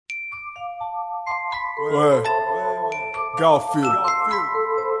Ouais. Garfield.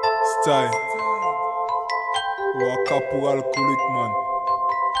 Style. Ou un caporal alcoolique, man.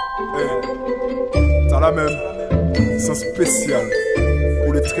 Hey. T'as la même. C'est spécial.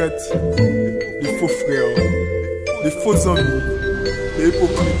 Pour les traites, les faux frères, les faux amis, les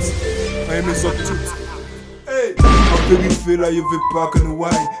hypocrites. Et mes autres toutes. Hey. En périphérie, là, y'en veut pas que nous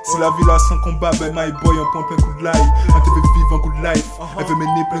wine. Si la vie là sans combat, ben my boy, on prend plein coup de life. On te veut vivre un good life, elle veut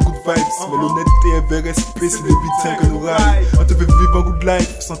mener plein good vibes. Mais l'honnêteté, elle veut respect, c'est des butins que nous raille. On te veut vivre un good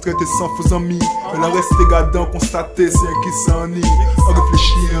life, sans traiter sans faux amis. Mais la reste gardant, constater, c'est un qui s'ennuie. On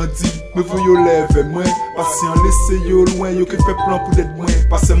réfléchit et on dit, me vous yo lève moins. Patient, laissez yo loin, yo qui fait plan pour d'être moins.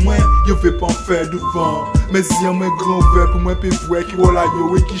 Parce que moi, yo veut pas en faire devant. Mais si y'a moins grand verre pour moi, puis voir qui roule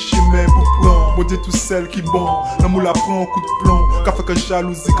yo et qui chimère pour prendre. Bon Dieu, tout seul qui bon, l'amour la prend un coup de plomb. Qu'a fait que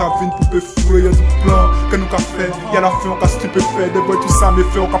jalousie, qu'a vu une poupée fouille, y'a tout plan. Que nous qu'a fait, y'a la fin, on qu'a stupéfait. De voir tout ça, mais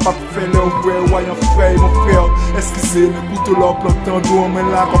fait, on capable de faire l'air ouvert. Ouais, un frère, mon frère, excusez, mes couteaux là, plantant d'eau, mais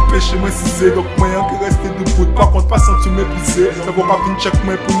là, qu'on pêche, moi, si c'est. Donc, moi, y'a qui reste debout. Par contre, pas sentir m'épuiser. Elle va pas venir check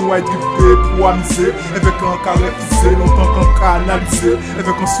moi pour nous être grippés, pour amuser. Elle veut qu'on qu'a refusé, longtemps qu'on qu'a analysé. Elle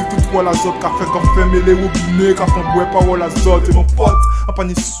veut qu'on suit tout trois la zone, qu'a fait qu'on ferme les robinets, qu'a fait boire par la zone. Et mon pote, on pas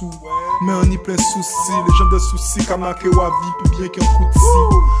ni sous. Mais on y plein de soucis, les gens de soucis, qu'a marqué ou à vie, plus bien qu'un coup de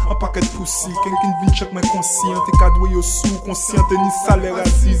scie. Un paquet de poussi, quelqu'un vient check moi conscient, t'es cadoué au sous, conscient, t'es ni salaire à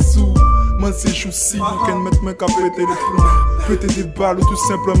zizou. Man c'est choussi, qu'un mettre main qu'à péter les plombs, péter des balles ou tout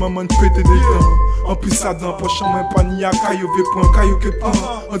simplement man péter des dents. En plus ça dans poche, moi pas ni à caillou point, caillou que prend.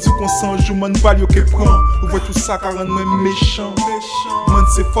 On dit qu'on s'en joue, man balle que prend. On voit tout ça car rend moi méchant. Man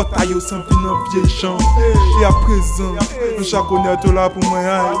c'est faute à yo sans fin en vieille gens. Et à présent, on jaconnet tout là pour moi,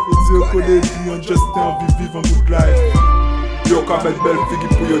 aïe. Et dire que les vies ont juste envie de vivre un good life. Yo ka met belle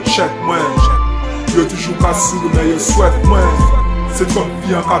fille pour yo check moi. Yo toujours qu'à sourire mais yo souhaite moi. C'est trop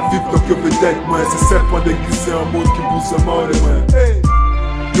vie en qu'à vivre donc yo peut-être moi. C'est 7 points déguisé en mode qui bouge le monde moi.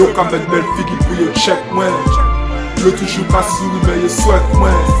 Yo ka met belle fille pour yo check moi. Yo toujours qu'à sourire mais yo souhaite moi.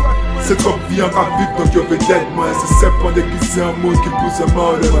 C'est trop vie en qu'à vivre donc yo peut-être moi. C'est 7 points déguisé en mode qui bouge le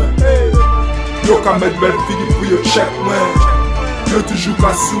monde moi. Yo ka met belle fille pour yo check moi. Yo toujours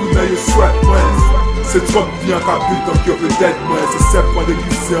qu'à sourire mais yo souhaite moi. C'est trop bien qu'à vivre donc yo peut-être moi. C'est 7 points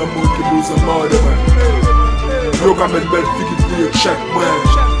déguisé en mode qui bouge le monde moi. Yo ka met belle fille pour yo check moi.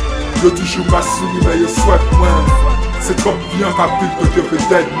 Yo toujours qu'à sourire mais yo souhaite moi. C'est trop bien qu'à vivre donc yo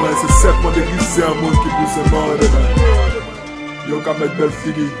peut-être moi. C'est 7 points déguisé en mode qui bouge le monde moi. Yo ka met belle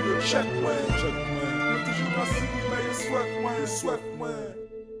fille pour yo check moi. Yo toujours qu'à sourire mais yo souhaite moi.